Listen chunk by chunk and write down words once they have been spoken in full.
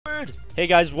weird. Hey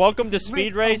guys, welcome to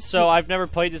Speed Race. So I've never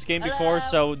played this game before,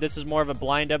 so this is more of a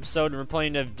blind episode, and we're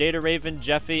playing of Data Raven,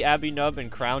 Jeffy, Abby Nub,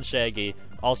 and Crown Shaggy,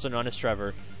 also known as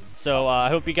Trevor. So I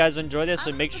hope you guys enjoy this,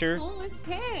 and make sure.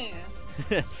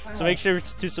 So make sure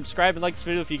to subscribe and like this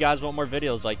video if you guys want more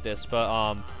videos like this.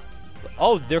 But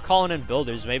oh, they're calling in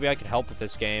builders. Maybe I could help with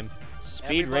this game.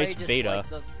 Speed Race Beta. Like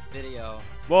the video.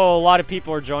 Whoa, a lot of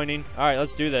people are joining. All right,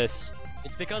 let's do this.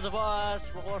 It's because of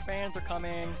us. More fans are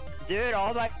coming. Dude,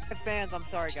 all my fans. I'm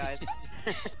sorry, guys.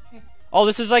 Oh,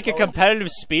 this is like a competitive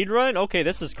speed run? Okay,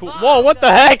 this is cool. Whoa, what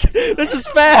the heck? This is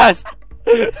fast.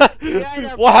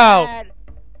 Wow.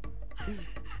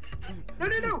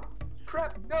 No.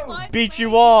 Crap, no. Beat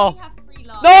you all.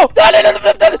 No.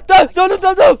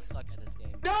 No.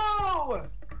 No.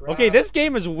 Okay, this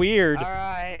game is weird. All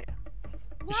right.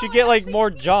 You should get like more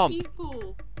jump.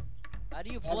 How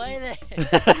do you play this?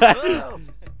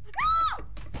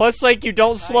 Plus, like, you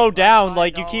don't slow down,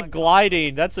 like, you keep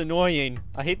gliding. That's annoying.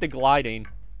 I hate the gliding.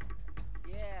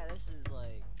 Yeah, this is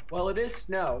like... Well, it is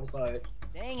snow, but...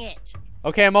 Dang it.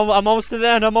 Okay, I'm almost to the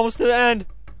end. I'm almost to the end.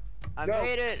 I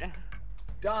made it.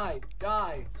 Die.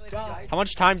 How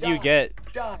much time do you get?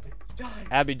 Die.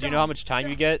 Abby, do you know how much time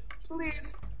you get?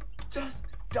 Please, just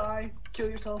die. Kill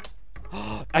yourself.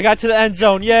 I got to the end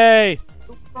zone. Yay!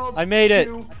 I made it.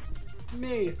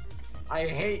 Me. I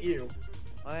hate you.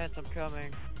 Lance, I'm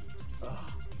coming.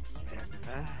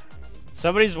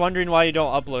 Somebody's wondering why you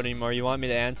don't upload anymore. You want me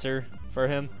to answer for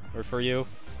him or for you?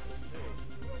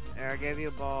 There, I gave you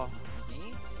a ball.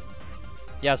 Me?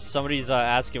 Yes, somebody's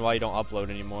asking why you don't upload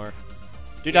anymore.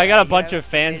 Dude, I got a bunch of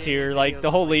fans here. Like,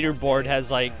 the whole leaderboard has,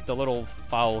 like, the little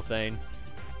foul thing.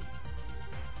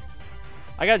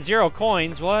 I got 0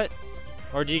 coins. What?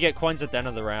 Or do you get coins at the end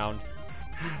of the round?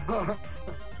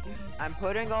 I'm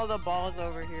putting all the balls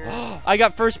over here. I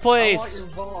got first place. I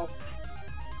want your ball.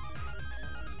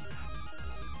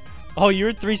 Oh,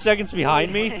 you're 3 seconds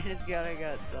behind me? I just gotta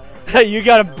get You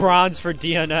got a bronze for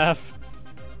DNF.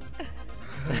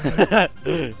 Alright,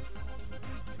 I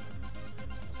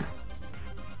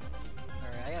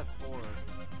got 4.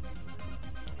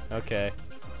 Okay.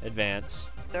 Advance.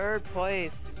 3rd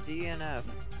place, DNF.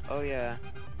 Oh yeah.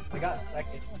 I got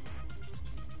 2nd.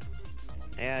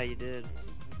 Yeah, you did.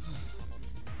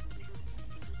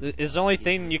 Is the only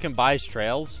thing you can buy is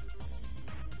trails?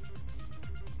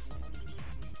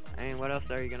 I mean, what else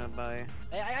are you gonna buy?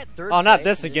 Hey, I got 3rd Oh, not place,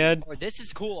 this dude. again. Or this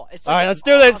is cool. It's All like right, let's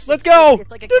do this. Let's go.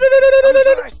 It's like a...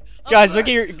 Guys, look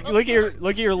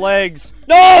at your legs.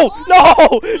 No!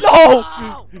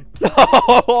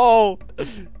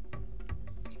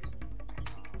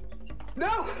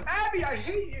 No, Abby, I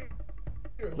hate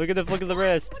you. Look at the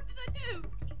wrist. What did I do?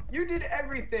 You did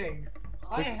everything.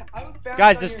 I was bounced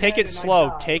Guys, on just your take head it and I slow.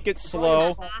 died. Take it It's all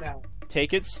your slow. fault now.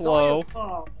 Take it It's all your slow.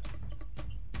 fault.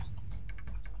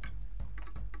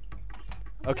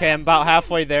 Okay, I'm about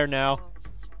halfway there now.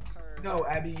 No,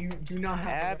 Abby, you do not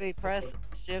have. Abby, press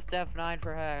Shift F9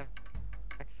 for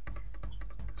hacks.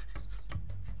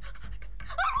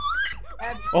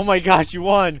 Abby, Oh my gosh, you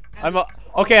won.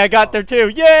 Okay, I got there too.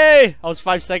 Yay! I was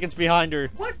 5 seconds behind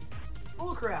her. what?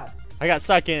 Bullcrap. I got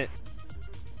second.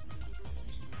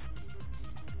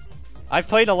 I've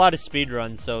played a lot of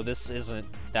speedruns, so this isn't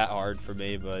that hard for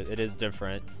me, but it is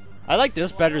different. I like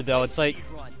this better though. It's like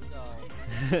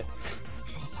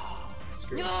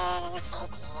No, it's so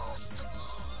close.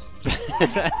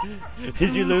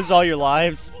 Did you lose all your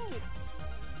lives? Dang it.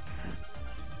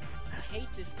 I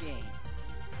hate this game.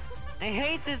 I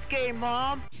hate this game,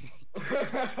 Mom.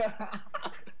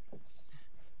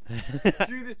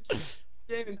 Do this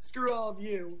game and screw all of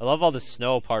you. I love all the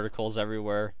snow particles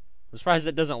everywhere. I'm surprised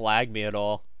it doesn't lag me at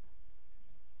all.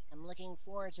 I'm looking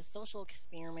forward to social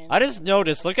experiments. I just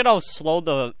noticed, look at how slow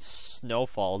the snow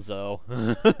falls though.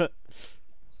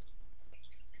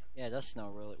 Yeah, it does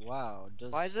snow really. Wow.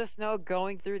 Why is the snow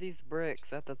going through these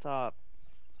bricks at the top?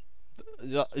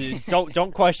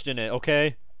 Don't question it,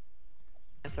 okay?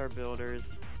 That's our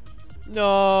builders.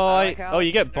 No, like how oh, you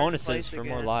it's get third bonuses place for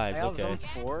more again. lives, I was okay. on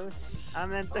 4th.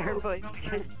 I'm in 3rd place.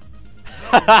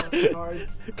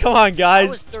 Come on, I guys.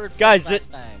 was 3rd place Guys,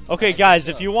 last time. Okay, guys,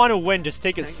 if you want to win, just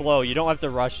take it slow. You don't have to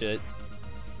rush it.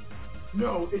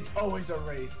 No, it's always a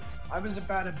race. I was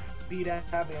about to beat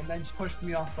Abby and then she pushed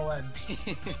me off the ledge.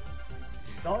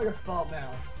 It's all your fault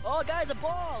now. Oh, guys, a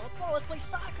ball! A ball! Let's play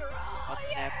soccer! Oh,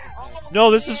 yeah! No,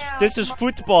 this is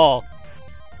football.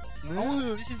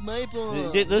 No, this is my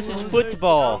ball. This is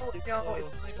football. No,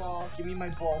 it's my ball. Give me my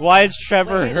balls. Why is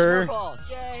Trevor Wait, her? it's more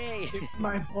balls. Yay! Give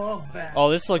my balls back. Oh,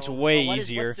 this looks way What's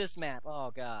easier. this map?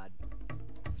 Oh, God.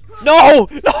 No!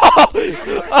 No!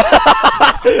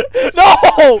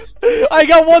 No! I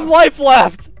got 1 life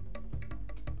left!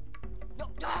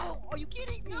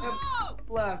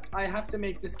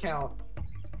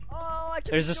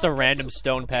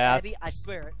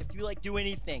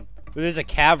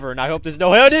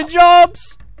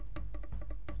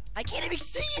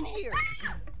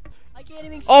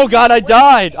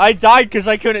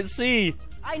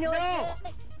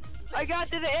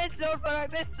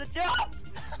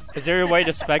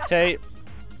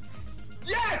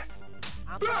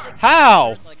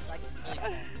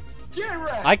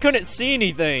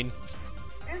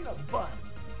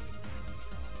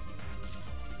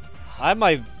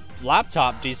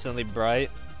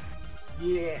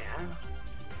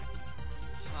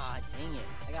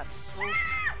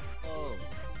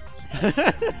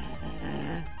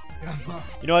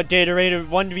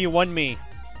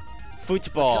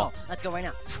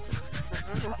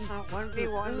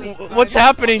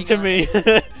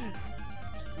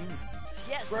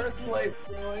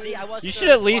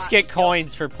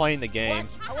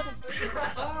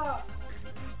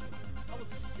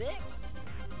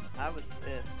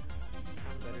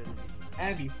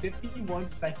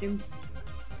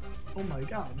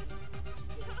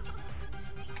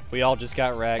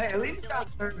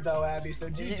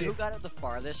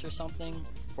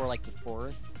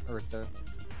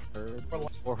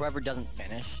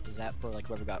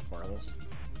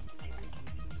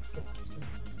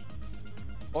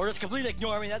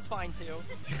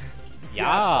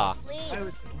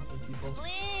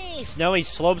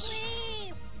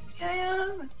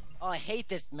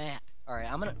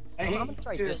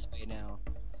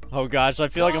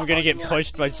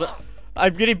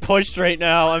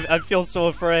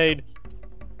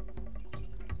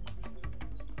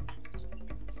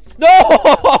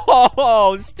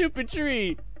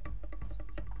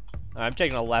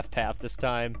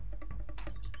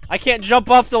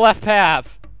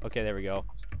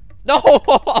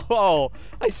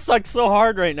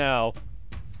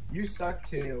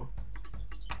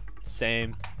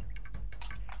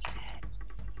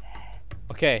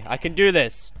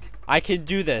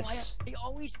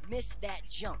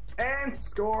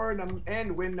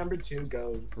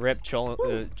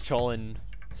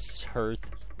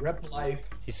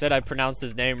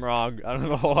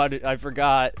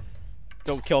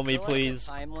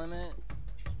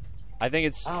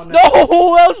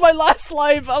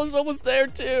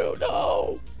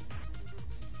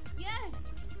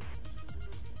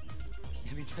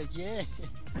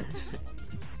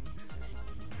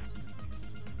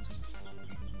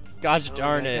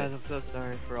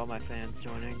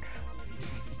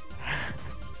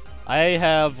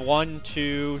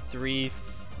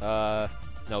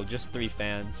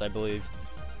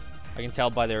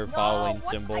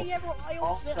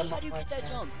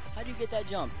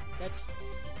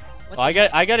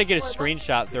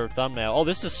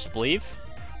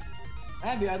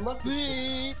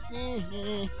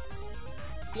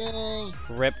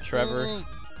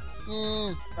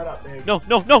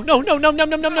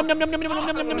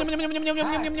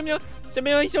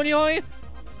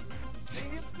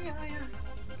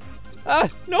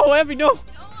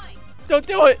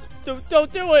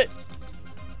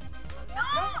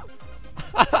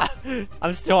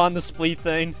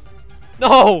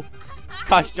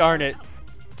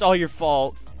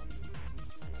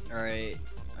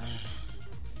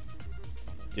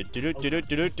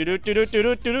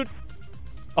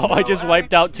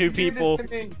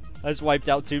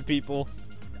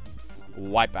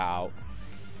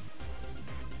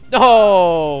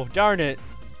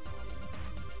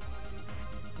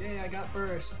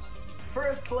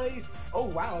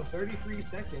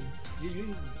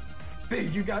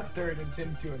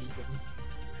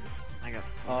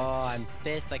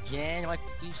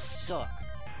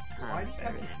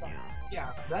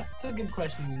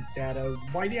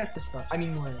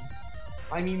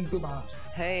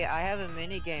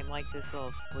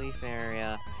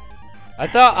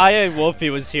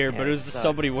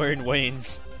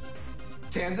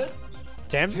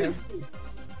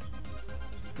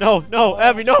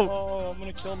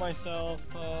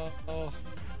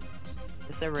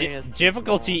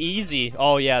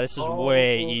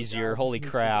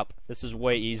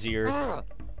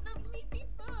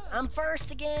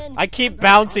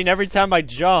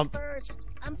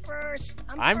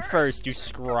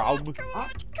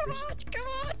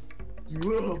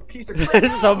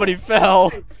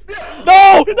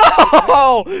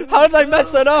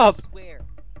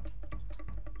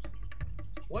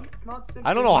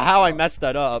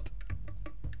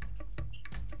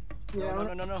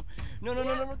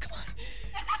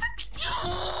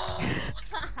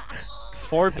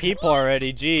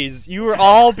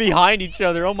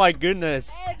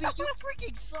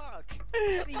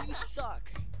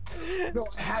 No,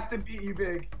 I have to beat you,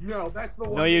 Big. No, that's the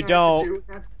one. No, you thing I have to don't.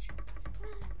 do.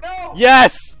 No.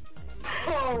 Yes!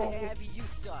 Oh. Abby, you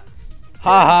suck.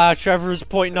 Haha, Trevor's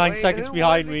 0.9 Wait, seconds who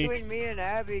behind won me. between me and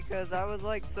Abby, because I was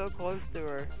like so close to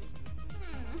her.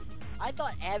 I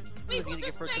thought Abby We was were gonna the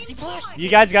get first, but she same pushed time. me. You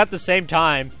guys got the same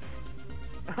time.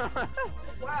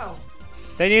 Wow.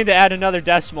 They need to add another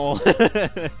decimal.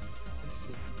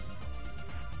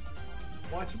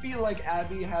 Watch it be like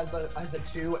Abby has a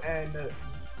 2 and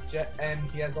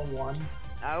he has a 1.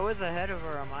 I was ahead of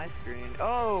her on my screen.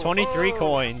 Oh! 23 oh,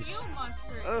 coins. You must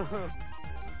agree. Oh!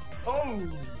 Oh.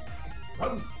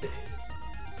 Roasted.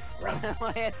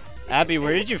 Roasted. Abby,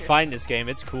 where did you find this game?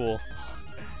 It's cool.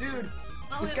 Dude,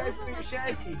 Oh, this it guy's was on being the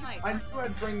shaggy. Snipe. I knew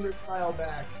I'd bring this style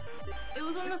back. It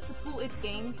was on the supported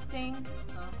games thing,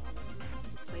 so.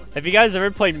 Played it. Have you guys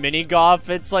ever played mini golf?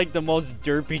 It's like the most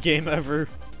derpy game ever.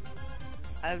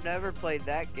 I've never played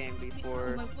that game Oh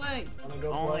before. my way. Wanna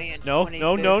go Only in No,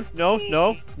 no, no, no,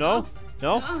 no, no, no,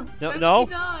 no, Don't no,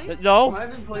 let me die. no, I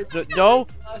haven't played no, this no.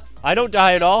 last- I don't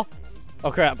die at all.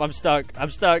 Oh crap, I'm stuck.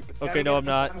 I'm stuck. Okay, no, I'm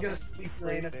not. I'm gonna speak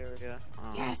Uranus. area.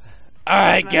 Yes.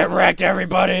 Alright, get wrecked,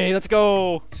 everybody. Let's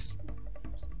go.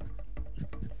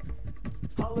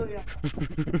 Hallelujah.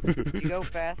 You go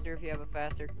faster if you have a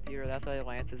faster computer. That's why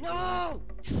Lance is doing No!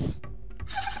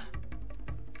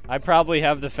 I probably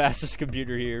have the fastest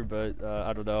computer here, but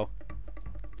I don't know.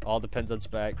 All depends on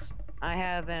specs. that. I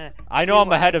have an. I know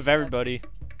I'm ahead of everybody.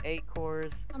 8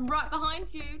 cores. I'm right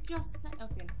behind you. Just say.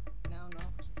 Okay. No, no.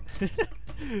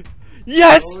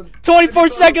 Yes! 24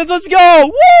 seconds, let's go!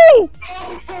 Woo!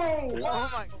 Oh, Oh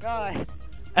my god.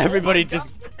 Everybody just...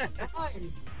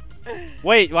 times.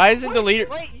 Wait, why isn't the leader...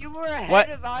 Wait, you were ahead What?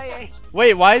 of IA.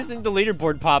 Wait, why isn't the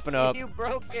leaderboard popping up? You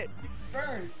broke it.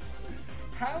 First.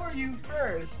 How are you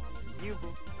first? You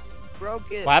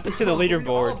broke it. What happened to the We all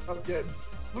leaderboard? broke it.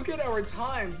 Look at our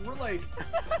times. We're like.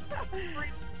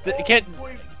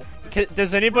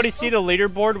 Does anybody see the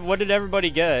leaderboard? What did everybody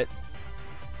get?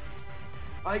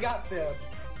 I got 5th.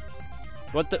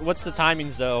 What's the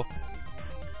timings though?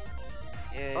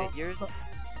 Yours.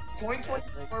 Point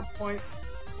 24.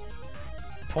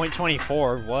 Point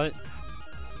 24. What?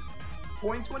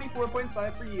 Point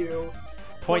 24.5 for you.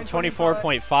 Point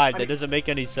 24.5. That doesn't make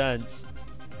any sense.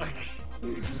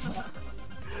 I'm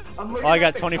Oh, looking I at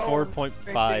got the code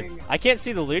 24.5. thinking, I can't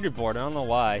see the leaderboard. I don't know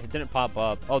why. It didn't pop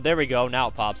up. Oh, there we go. Now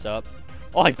it pops up.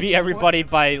 Oh, I beat everybody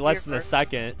by less than a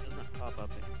second. Doesn't pop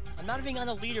up. I'm not even on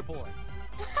the leaderboard.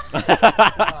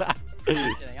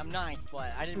 Just kidding. I'm 9th,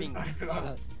 but I didn't mean.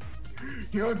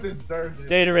 You don't deserve it.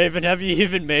 Data Raven, have you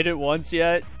even made it once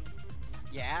yet?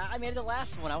 Yeah, I made it the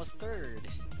last one. I was 3rd.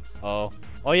 Oh.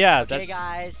 Oh yeah. Okay,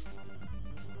 guys.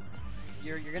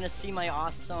 You're gonna see my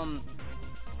awesome.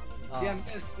 Yeah, I'm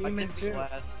gonna see Watch him him be too.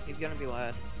 last. He's gonna be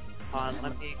last. Hold on,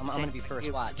 let me. I'm gonna be first.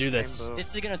 you- Watch. Let's do this. Rainbow.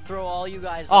 This is gonna throw all you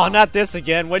guys. Oh, off. not this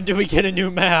again. When do we get a new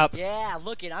map? Yeah,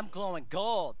 look it. I'm glowing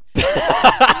gold.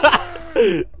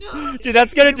 Dude,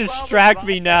 that's gonna distract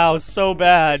me now so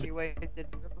bad. You wasted.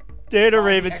 Data Oh,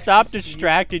 Raven, extra stop speed.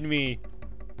 distracting me.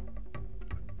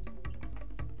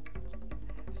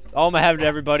 Oh, I'm ahead of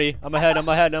everybody. I'm ahead, I'm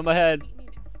ahead, I'm ahead.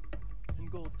 I'm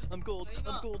gold. I'm gold. Where you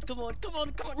I'm at? gold. Come on. Come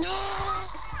on. Come on. No!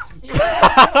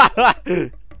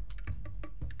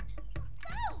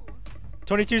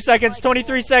 22 seconds,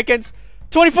 23 seconds,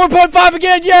 24.5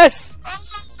 again, yes!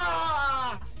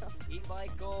 Eat my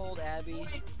gold, Abby.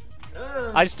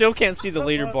 I still can't see the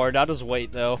leaderboard. I'll just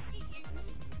wait though.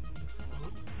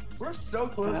 We're so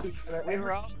close to each other. We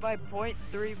were off by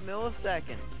 0.3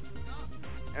 milliseconds.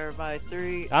 Or by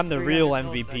 3. I'm the real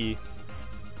 300 MVP.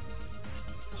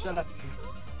 Shut up.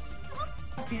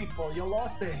 People, you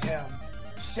lost to him.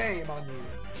 Shame on you.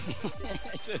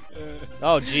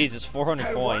 Oh Jesus, 400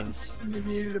 That one coins. person you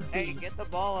needed to milliseconds. Hey, beat. get the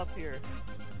ball up here.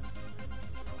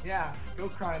 Yeah, go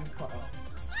cry in the car.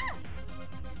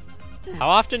 How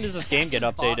often does this game get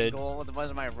Just bought updated? gold with a bunch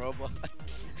of my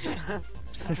Roblox.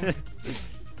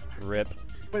 Rip.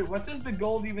 Wait, what does the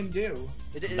gold even do?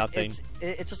 Nothing.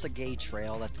 It's just a gay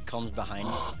trail that comes behind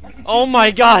me. Oh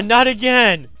my god, not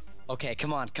again! Okay,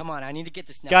 come on, come on. I need to get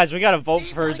this now. Guys, we gotta vote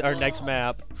for our next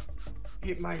map.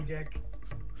 Eat my dick.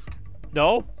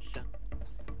 No?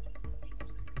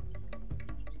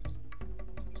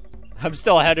 I'm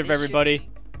still ahead of everybody.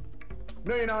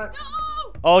 No, you're not.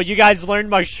 Oh, you guys learned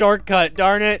my shortcut,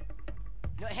 darn it.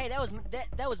 No, hey,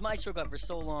 that was my shortcut for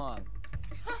so long.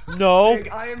 No.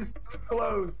 Nick, I am so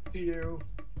close to you.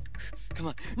 Come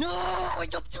on. No, I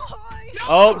jumped too high.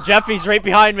 Oh, Jeffy's right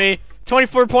behind me.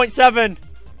 24.7.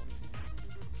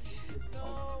 No,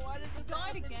 why does this Died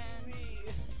happen again. to me?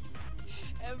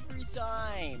 Every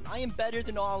time. I am better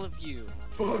than all of you.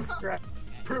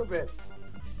 Prove it.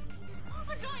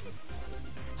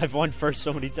 I've won first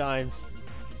so many times.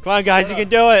 Come on, guys, you can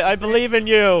do it. I believe in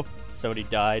you. Somebody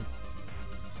died.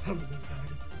 You're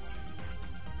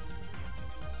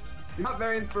not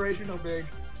very inspirational, Big.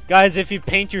 Guys, if you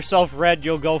paint yourself red,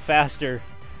 you'll go faster.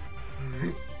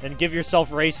 And give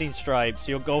yourself racing stripes,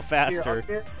 you'll go faster.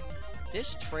 Here,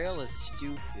 This trail is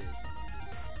stupid.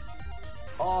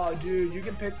 oh, dude, you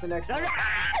can pick the next one.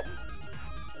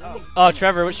 Oh,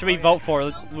 Trevor, what should we vote for?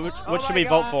 What should we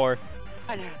vote for?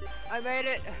 I made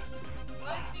it.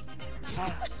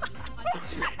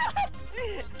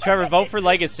 Trevor, vote for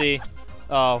Legacy.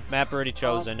 Oh, map already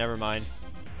chosen. Never mind.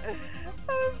 That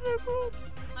was so close.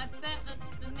 I bet that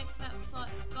the next map's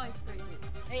skyscraper.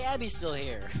 Hey, Abby's still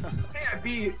here.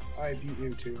 Hey, I beat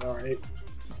you too. All right.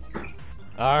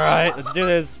 All right, let's do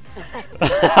this.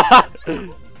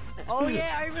 Oh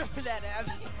yeah, I remember that,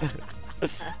 Abby.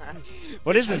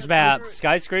 What is this map?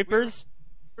 Skyscrapers?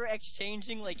 We're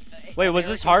exchanging like. Wait, was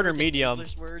this hard or medium?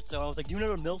 English word, so I was like, "Do you know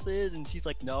what a MILF is?" And she's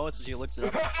like, "No." So she looks it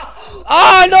up.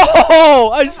 Ah,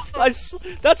 no!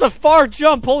 That's a far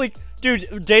jump. Holy,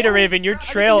 dude, Data Raven, your I didn't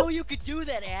trail. know you could do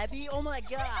that, Abby. Oh my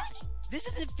gosh, this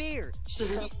isn't fair. She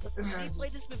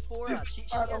played this before us. She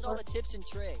has all the tips and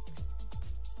tricks.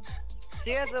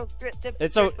 She has those tips.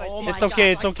 It's and tricks Oh like my it's gosh,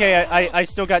 okay. It's my okay. phone. I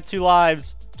still got 2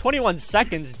 lives. 21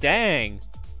 seconds. Dang.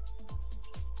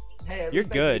 Hey, at You're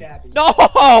least I good. beat Abby.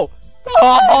 No!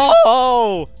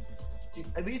 No!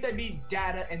 At least I beat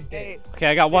Data and Big. Hey, Okay,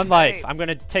 I got 1 Hey. life. I'm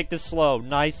gonna take this slow,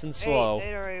 nice and slow.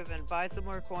 Hey, Data Raven, buy some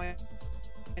more coins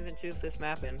and choose this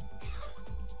map in.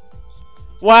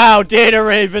 Wow, Data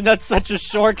Raven, that's such a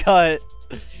shortcut.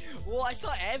 Well, I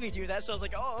saw Abby do that, so I was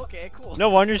like, "Oh, okay, cool." No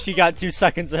wonder she got 2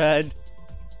 seconds ahead.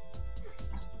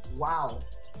 Wow.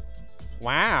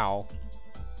 Wow.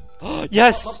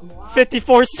 Yes!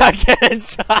 54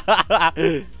 seconds! That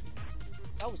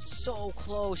was so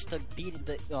close to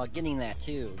getting that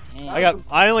too. Dang.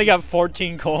 I only got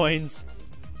 14 coins.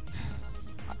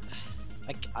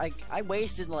 I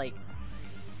wasted like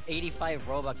 85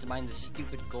 Robux to mine this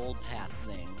stupid gold path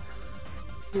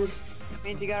thing.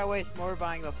 Means you gotta waste more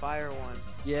buying the fire one.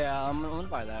 Yeah, I'm gonna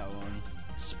buy that one.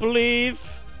 Spleeve.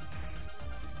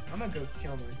 I'm gonna go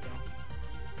kill myself.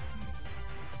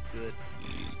 Good.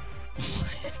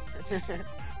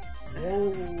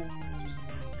 Whoa.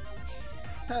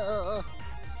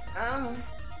 Ow.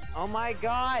 Oh my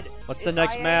god! What's the It's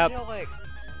next map? Angelic.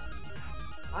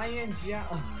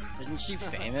 Isn't she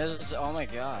famous? Oh my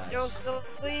god.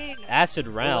 Josephine! Acid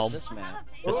Realm. What's this map?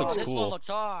 This looks This one cool. looks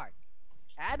hard.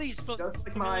 Abby's Just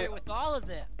like familiar my- with all of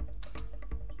them.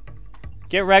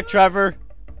 Get wrecked, Trevor.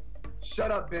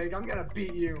 Shut up, Big. I'm gonna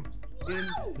beat you.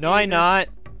 No, I'm not.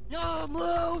 No,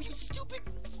 move, you stupid.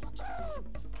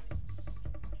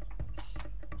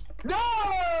 No!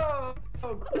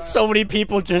 Oh, crap. So many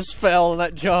people just fell in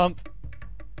that jump.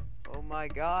 Oh my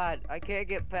god, I can't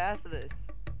get past this.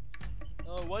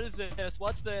 Oh, what is this?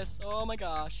 What's this? Oh my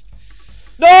gosh.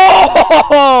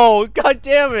 No! God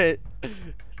damn it.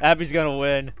 Abby's gonna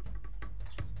win.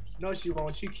 No, she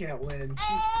won't. She can't win.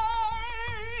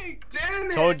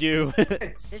 Damn it! Told you.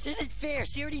 This isn't fair.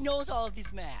 She already knows all of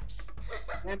these maps.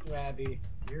 Damn you, Abby.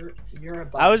 You're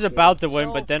about I was about to win,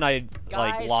 So, but then I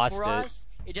Guys, lost for it. us,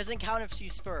 it doesn't count if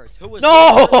she's first. Who was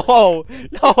No!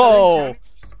 No!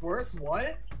 Squirts,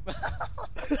 what?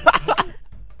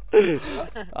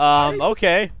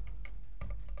 Okay.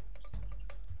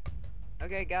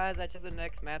 Okay, guys, I chose the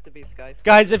next map to be Skyscraper.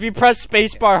 Guys, if you press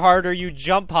spacebar harder, you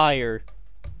jump higher.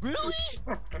 Really?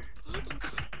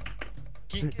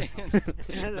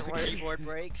 Doesn't work. Keyboard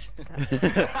breaks.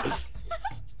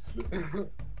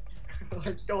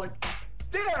 Go like,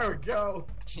 there we go.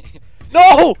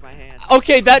 No! My hand.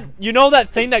 Okay, you know that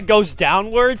thing that goes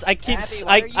downwards? I keep Abby,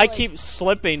 why are you, I like- keep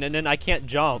slipping and then I can't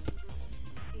jump.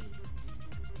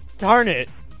 Darn it.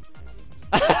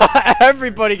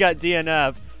 Everybody got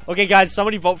DNF. Okay, guys,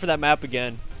 somebody vote for that map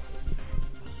again.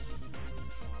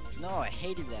 No, I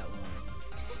hated that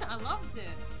one. I loved it.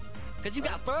 Cause you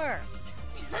got first.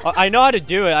 I know how to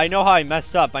do it. I know how I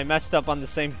messed up. I messed up on the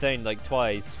same thing like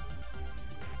twice.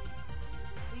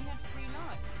 We had 3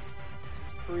 lives.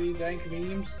 Free dank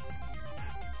memes.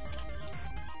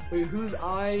 Wait, who's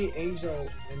Angel,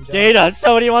 and John? Data,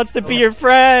 somebody wants to be your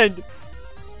friend.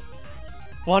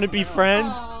 Want to be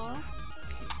friends? Aw.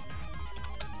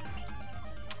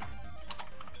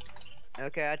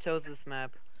 Okay, I chose this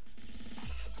map.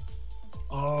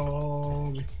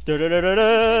 Oh. what?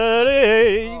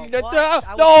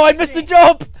 No, I missed the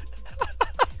jump.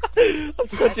 I'm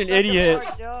such an idiot.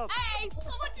 Hard jump. Hey,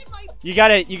 someone did my. You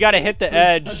gotta hit the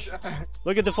edge.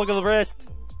 Look at the flick of the wrist.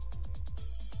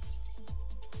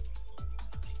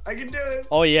 I can do it.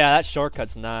 Oh yeah, that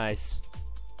shortcut's nice.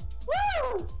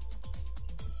 Woo!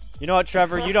 You know what,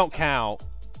 Trevor? You don't count.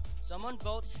 Someone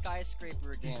vote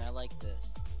skyscraper again. I like this.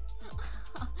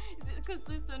 Is it because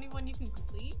this is the only one you can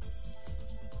complete?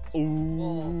 Ooh.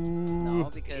 Well,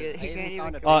 no, because He I can't even even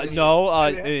found a complete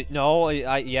picture. No,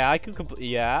 yeah, I can complete.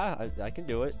 Yeah, I can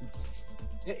do it.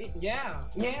 Yeah.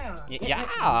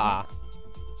 Yeah.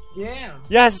 Yeah.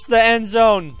 Yes, the end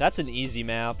zone. That's an easy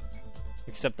map.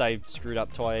 Except I screwed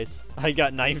up twice. I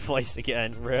got ninth place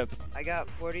again. Rip. I got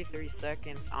 43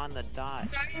 seconds on the dot.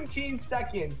 19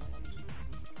 seconds.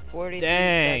 43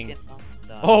 Dang. seconds on the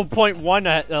dot. Oh,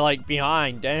 0.1 like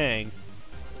behind. Dang. You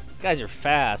guys are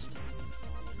fast.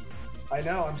 I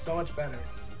know. I'm so much better.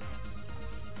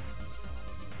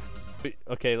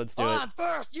 Okay, let's do Oh, it. I'm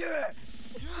first. Yeah.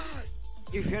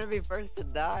 You're gonna be first to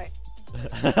die.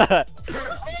 Oh!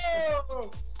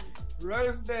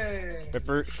 Roasting.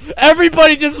 Ripper.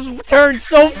 Everybody just turned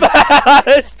so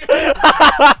fast.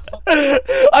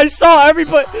 I saw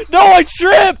everybody. No, I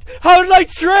tripped. How did I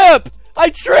trip?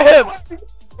 I tripped.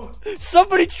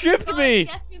 Somebody tripped me.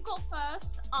 Guess who got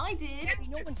first? I did.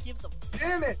 No one gives a.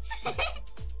 Damn it.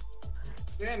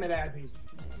 Damn it, Abby.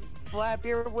 Flap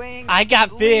your wings. I got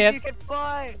Believe fifth. You can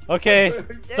fly. Okay,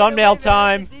 thumbnail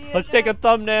time. Let's take a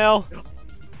thumbnail.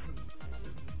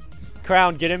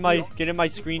 Crown, get in my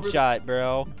screenshot,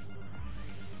 bro.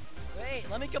 Wait,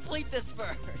 let me complete this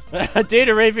first.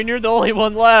 Data Raven, you're the only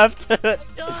one left. I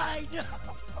died.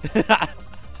 No.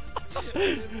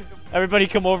 Everybody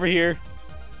come over here.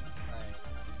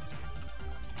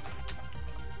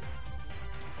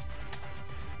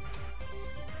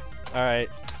 Alright.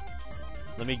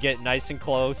 Let me get nice and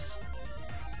close.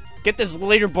 Get this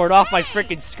leaderboard off my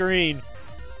freaking screen.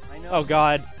 I know. Oh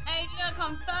god. Hey, look,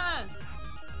 I'm first.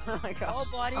 Oh my gosh.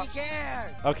 Nobody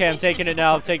cares. Okay, I'm taking it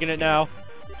now. I'm taking it now.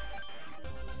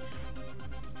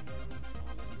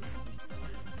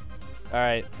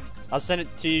 Alright. I'll send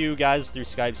it to you guys through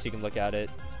Skype so you can look at it.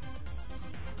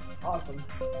 Awesome.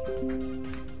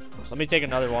 Let me take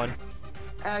another one.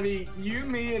 Abby, you,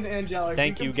 me, and Angela.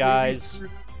 Thank you, completely guys. screwed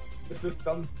the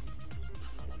system.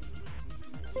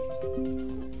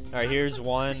 Alright, here's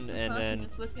one, and then...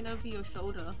 Just looking over your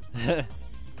shoulder.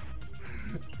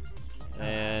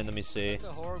 And let me see. It's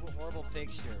a horrible, horrible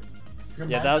picture.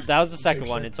 Yeah, that was the second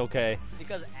one. It's okay.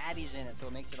 Because Abby's in it, so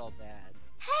it makes it all bad.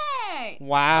 Hey!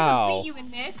 Wow. I can beat you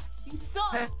in this. You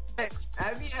suck.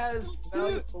 Abby has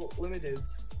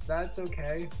limiteds. That's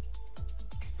okay.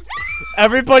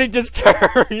 Everybody just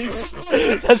turns.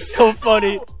 That's so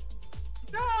funny.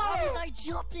 How was I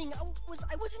jumping?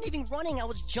 I wasn't even running. I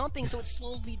was jumping, so it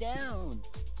slowed me down.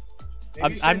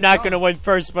 I'm not gonna win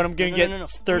first, but I'm gonna get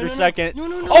third or second. No.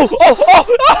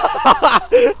 Oh!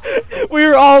 We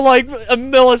were all like a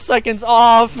milliseconds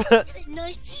off.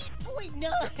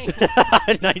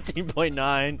 19.9.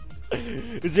 19.9.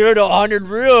 0 to 100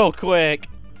 real quick.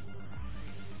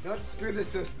 Don't screw the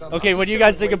system. Okay, what do you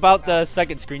guys think about the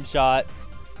second screenshot?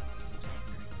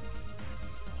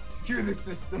 Screw the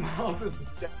system. I'll just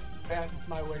dance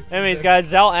my way. Anyways,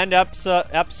 guys, that'll end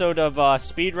episode of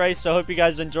Speed Race. So I hope you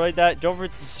guys enjoyed that. Don't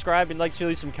forget to subscribe and like to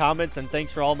leave some comments. And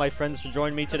thanks for all my friends for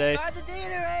joining me today. Subscribe to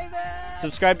Data Raven.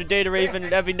 Subscribe to Data Raven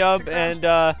and Evie Nub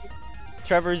and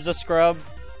Trevor's a scrub.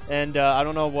 And I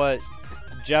don't know what.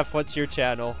 Jeff, what's your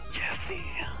channel? Jesse.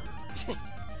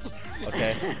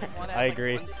 Okay, I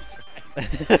agree.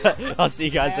 I'll see you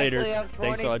guys later.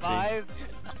 Thanks for watching.